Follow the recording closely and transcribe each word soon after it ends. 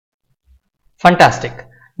Fantastic.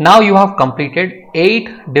 Now you have completed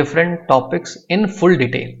 8 different topics in full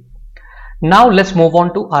detail. Now let's move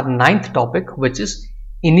on to our 9th topic, which is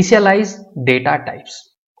initialize data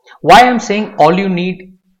types. Why I'm saying all you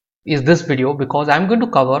need is this video, because I'm going to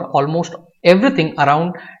cover almost everything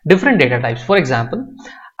around different data types. For example,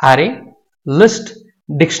 array, list,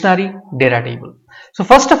 dictionary, data table. So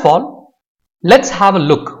first of all, let's have a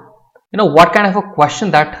look, what kind of a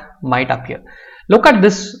question that might appear. Look at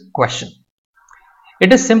this question.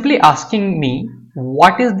 It is simply asking me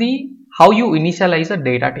how you initialize a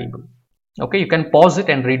data table. Okay, you can pause it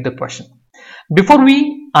and read the question. Before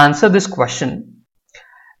we answer this question,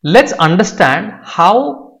 let's understand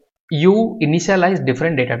how you initialize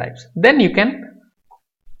different data types. Then you can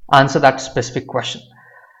answer that specific question.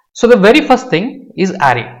 So the very first thing is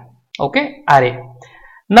array. Okay, array.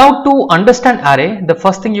 Now to understand array, the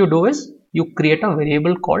first thing you do is you create a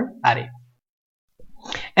variable called array.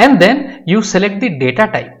 And then you select the data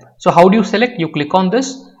type. So how do you select? You click on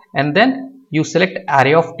this and then you select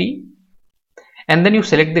array of t and then you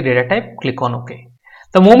select the data type, click on OK.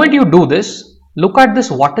 The moment you do this, look at this,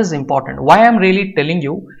 what is important. Why I am really telling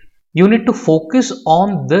you, you need to focus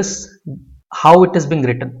on this, how it is being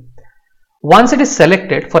written. Once it is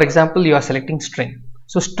selected, for example, you are selecting string.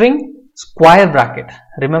 So string square bracket.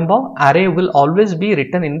 Remember, array will always be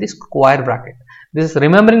written in the square bracket.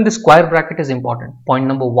 Remembering the square bracket is important. Point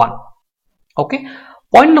number 1. Okay.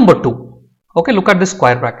 Point number 2. Okay, look at the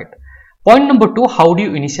square bracket. Point number 2, how do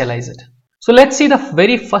you initialize it? So let's see the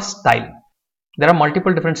very first style. There are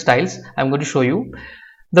multiple different styles. I'm going to show you.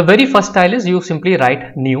 The very first style is you simply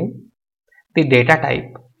write new, the data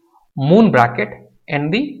type, moon bracket,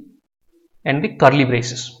 and the curly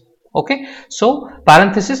braces. Okay, so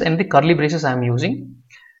parenthesis and the curly braces I am using.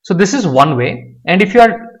 So this is one way. And if you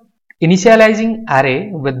are initializing array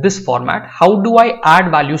with this format, how do I add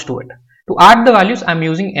values to it? To add the values, I am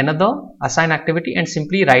using another assign activity and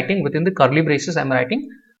simply writing within the curly braces. I am writing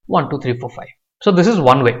 1, 2, 3, 4, 5. So this is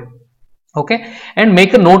one way. Okay, and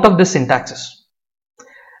make a note of this syntaxes.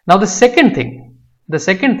 Now the second thing,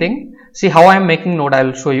 see how I am making note. I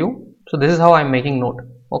will show you. So this is how I am making note.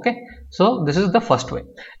 Okay, so this is the first way.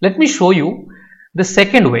 Let me show you the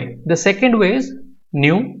second way. The second way is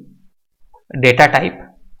new, data type,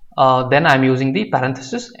 then I am using the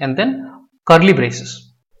parenthesis and then curly braces.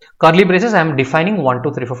 Curly braces I am defining 1,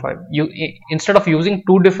 2, 3, 4, 5. Instead of using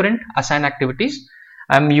two different assign activities,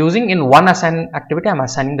 I am using in one assign activity, I am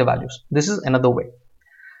assigning the values. This is another way.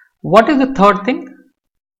 What is the third thing?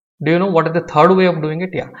 Do you know what is the third way of doing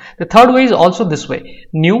it? Yeah, the third way is also this way.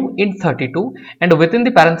 New int 32 and within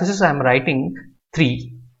the parenthesis I am writing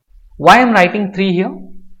 3. Why I am writing 3 here?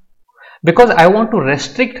 Because I want to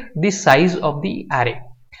restrict the size of the array.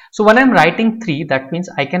 So when I am writing 3, that means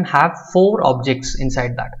I can have 4 objects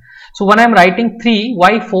inside that. So when I am writing 3,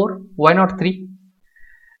 why 4? Why not 3?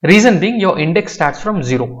 Reason being, your index starts from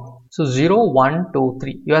 0. So 0, 1, 2,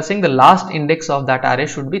 3. You are saying the last index of that array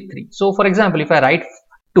should be 3. So for example, if I write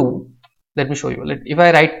 2, let me show you. If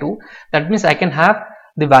I write 2, that means I can have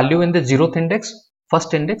the value in the 0th index,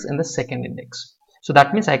 first index and the second index. So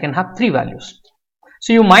that means I can have 3 values.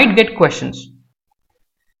 So you might get questions,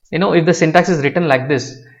 if the syntax is written like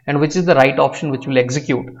this and which is the right option which will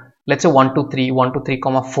execute. Let's say 1, 2, 3, 1, 2, 3,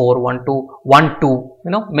 4, 1, 2, 1, 2.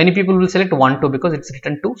 Many people will select 1, 2 because it's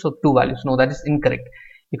written 2. So 2 values. No, that is incorrect.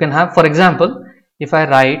 You can have, for example, if I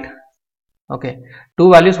write, okay, 2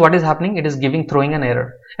 values, what is happening? It is throwing an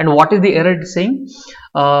error. And what is the error it is saying?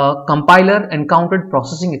 Compiler encountered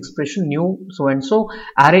processing expression new so and so,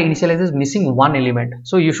 array initializes missing one element.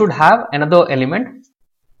 So you should have another element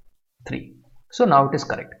 3. So now it is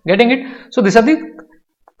correct. Getting it? So these are the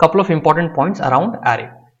couple of important points around array.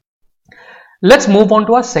 Let's move on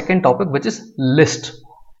to our second topic, which is list.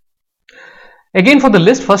 Again, for the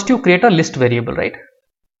list, first you create a list variable, right?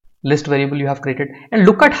 List variable you have created, and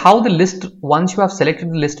look at how the list, once you have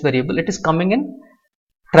selected the list variable, it is coming in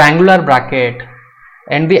triangular bracket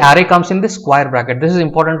and the array comes in the square bracket. This is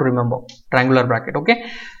important to remember, triangular bracket. Okay,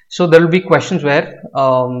 so there will be questions where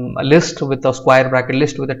a list with a square bracket,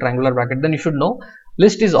 list with a triangular bracket, then you should know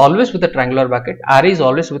list is always with a triangular bracket, array is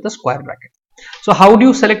always with a square bracket. So how do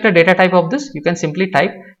you select a data type of this? You can simply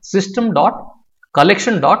type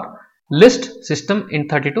system.collection.list system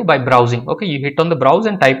int 32 by browsing. Okay, you hit on the browse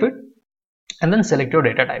and type it and then select your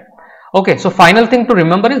data type. Okay, so final thing to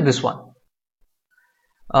remember is this one,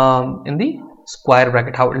 in the square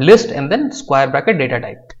bracket, how list and then square bracket data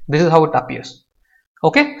type. This is how it appears.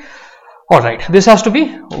 Okay, all right, this has to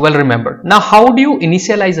be well remembered. Now how do you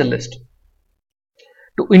initialize a list?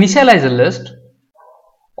 To initialize a list,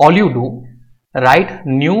 all you do, write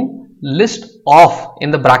new list of,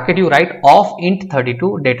 in the bracket you write of int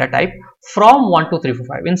 32 data type from 1 to 3 4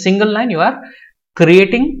 5. In single line you are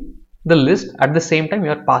creating the list, at the same time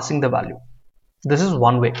you are passing the value. This is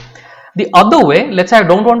one way. The other way, let's say I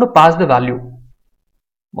don't want to pass the value,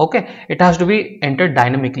 okay, it has to be entered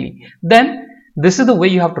dynamically. Then this is the way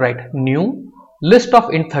you have to write new list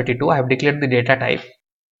of int 32. I have declared the data type,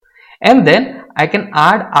 and then I can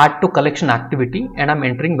add to collection activity, and I'm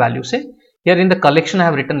entering value. Say here in the collection I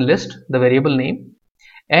have written list, the variable name,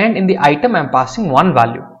 and in the item I'm passing one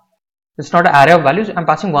value. It's not an array of values, I'm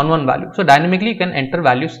passing one value. So dynamically you can enter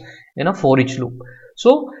values in a for each loop.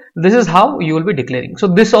 So this is how you will be declaring. So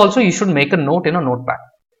this also you should make a note in a notepad.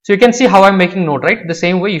 So you can see how I'm making note, right? The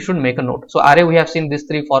same way you should make a note. So array we have seen these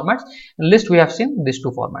three formats, and list we have seen these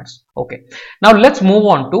two formats. Okay. Now let's move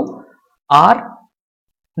on to our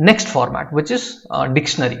next format, which is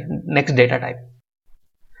dictionary, next data type.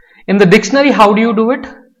 In the dictionary, how do you do it?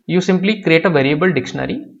 You simply create a variable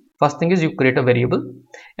dictionary. First thing is you create a variable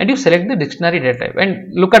and you select the dictionary data type.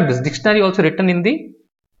 And look at this, dictionary also written in the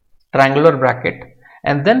triangular bracket,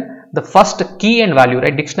 and then the first key and value,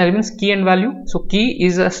 right? Dictionary means key and value. So key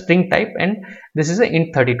is a string type and this is a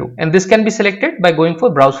int 32, and this can be selected by going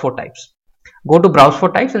for browse for types. Go to browse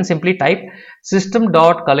for types and simply type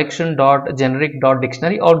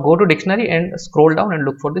system.collection.generic.dictionary, or go to dictionary and scroll down and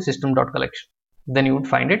look for the system.collection. Then you would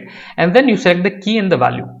find it, and then you select the key and the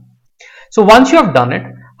value. So once you have done it,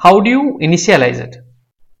 how do you initialize it?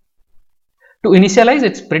 To initialize,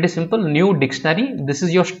 it's pretty simple. New dictionary. This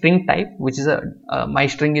is your string type, which is my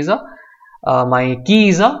string is my key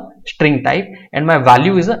is a string type, and my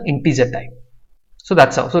value is an integer type. So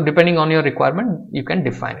that's how. So depending on your requirement, you can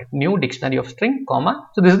define it. New dictionary of string, comma.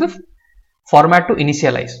 So this is the format to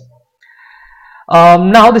initialize.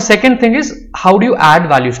 Now the second thing is, how do you add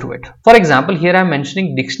values to it? For example, here I am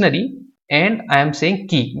mentioning dictionary and I am saying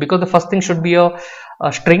key, because the first thing should be a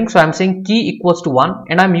string. So I am saying key equals to 1,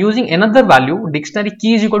 and I am using another value, dictionary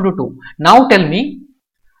key is equal to 2. Now tell me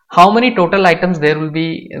how many total items there will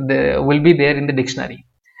be there in the dictionary,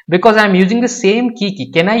 because I am using the same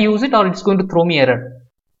key. Can I use it, or it's going to throw me error?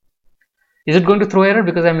 Is it going to throw error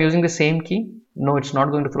because I am using the same key? No, it's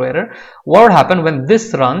not going to throw error. What would happen when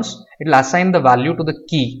this runs? It will assign the value to the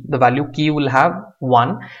key. The value key will have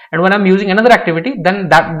 1, and when I'm using another activity, then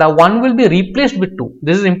the 1 will be replaced with 2.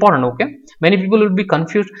 This is important, okay? Many people will be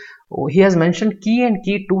confused. Oh, he has mentioned key and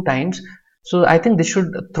key 2 times, so I think this should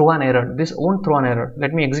throw an error. This won't throw an error.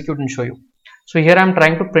 Let me execute and show you. So here I'm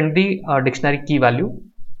trying to print the dictionary key value.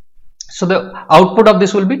 So the output of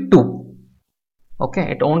this will be 2. Okay,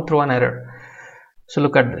 it won't throw an error. So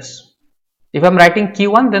look at this. If I'm writing key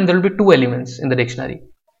 1, then there will be 2 elements in the dictionary,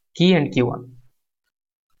 key and key 1.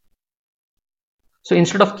 So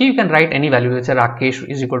instead of key, you can write any value. Let's say Rakesh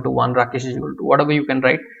is equal to 1, Rakesh is equal to whatever you can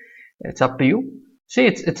write. It's up to you. See,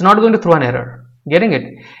 it's not going to throw an error. Getting it?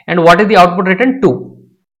 And what is the output written? 2.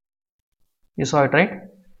 You saw it, right?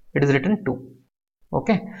 It is written 2.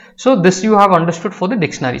 Okay. So this you have understood for the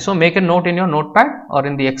dictionary. So make a note in your notepad or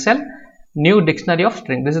in the Excel, new dictionary of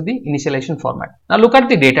string. This is the initialization format. Now look at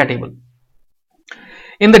the data table.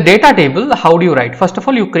 In the data table, how do you write? First of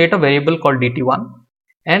all, you create a variable called dt1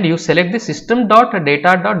 and you select the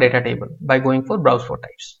system.data.data table by going for browse for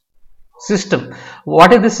types. System.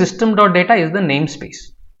 What is the system.data? Is the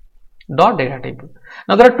namespace dot data table.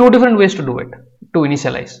 Now there are two different ways to do it, to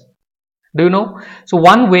initialize. Do you know? So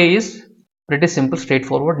one way is pretty simple,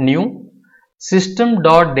 straightforward. New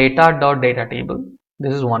system.data.data table.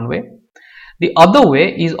 This is one way. The other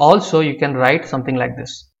way is also you can write something like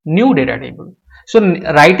this, new data table. So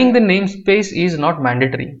writing the namespace is not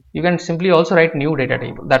mandatory. You can simply also write new data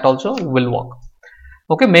table. That also will work.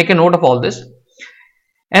 Okay, make a note of all this.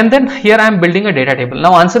 And then here I am building a data table.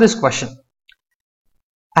 Now answer this question.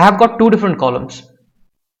 I have got two different columns,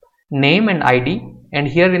 name and ID. And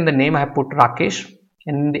here in the name I have put Rakesh,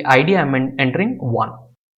 and in the ID I am entering 1.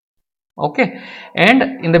 Okay, and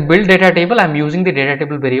in the build data table I am using the data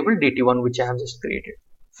table variable dt1 which I have just created.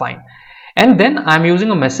 Fine. And then I am using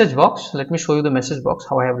a message box. Let me show you the message box,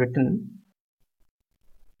 how I have written.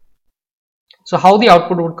 So how the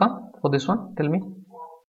output would come for this one? Tell me.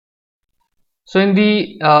 So in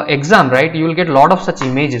the exam, right, you will get a lot of such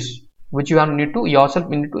images which you need to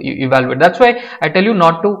evaluate. That's why I tell you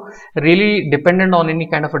not to really dependent on any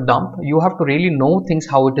kind of a dump. You have to really know things,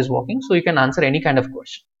 how it is working, so you can answer any kind of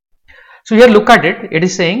question. So here look at it, it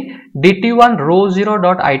is saying dt1 row 0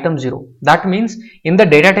 dot item 0. That means in the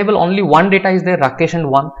data table only one data is there, Rakesh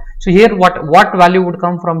and 1. So here what value would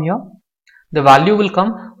come from here? The value will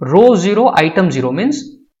come row 0 item 0, means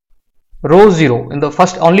row 0. In the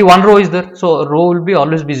first only one row is there, so row will be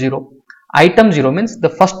always be 0. item 0 means the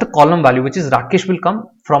first column value, which is Rakesh, will come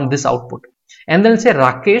from this output, and then say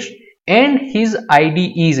Rakesh and his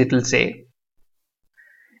ID is, it will say,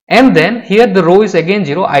 and then here the row is again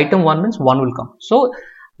 0, item 1 means 1 will come. So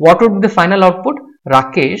what would be the final output?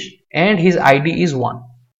 Rakesh and his ID is 1.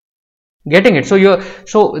 Getting it?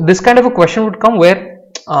 So this kind of a question would come where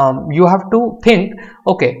you have to think,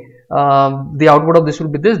 okay, the output of this will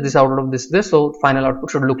be this output of this, so final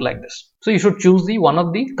output should look like this. So you should choose the one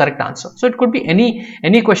of the correct answer. So it could be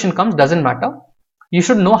any question comes, doesn't matter. You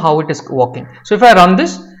should know how it is working. So if I run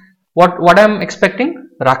this, what I am expecting,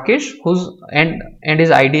 Rakesh, whose and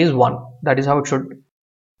his ID is 1. That is how it should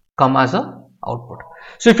come as a output.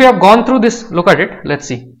 So if you have gone through this, look at it. Let's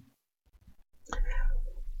see.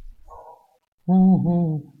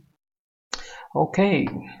 Okay.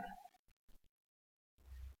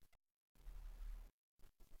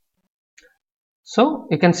 So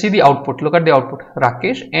you can see the output. Look at the output.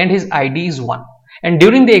 Rakesh and his ID is 1. And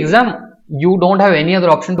during the exam, you don't have any other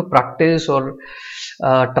option to practice or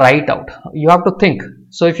try it out. You have to think.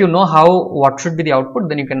 So if you know what should be the output,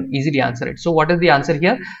 then you can easily answer it. So what is the answer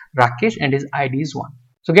here? Rakesh and his ID is 1.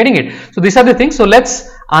 So getting it. So these are the things. So let's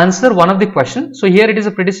answer one of the questions. So here it is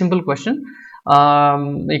a pretty simple question.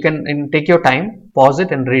 You can take your time, pause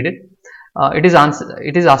it and read it. It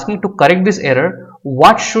is asking to correct this error.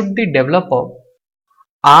 What should the developer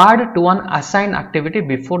add to an assigned activity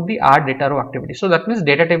before the add data row activity? So that means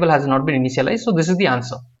data table has not been initialized. So this is the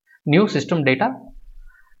answer. New system data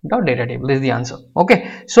data table is the answer.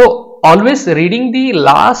 Okay. So always reading the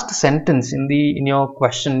last sentence in your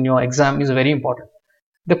question, in your exam is very important.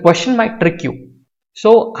 The question might trick you.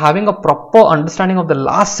 So having a proper understanding of the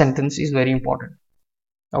last sentence is very important.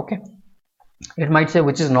 Okay. It might say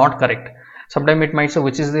which is not correct. Sometimes it might say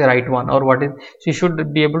which is the right one or what is. So you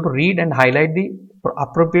should be able to read and highlight the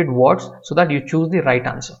appropriate words so that you choose the right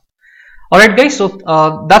answer. Alright guys, so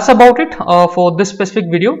that's about it for this specific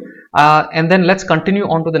video, and then let's continue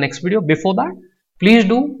on to the next video. Before that, please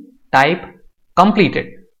do type completed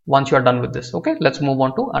once you are done with this. Okay, let's move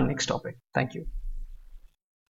on to our next topic. Thank you.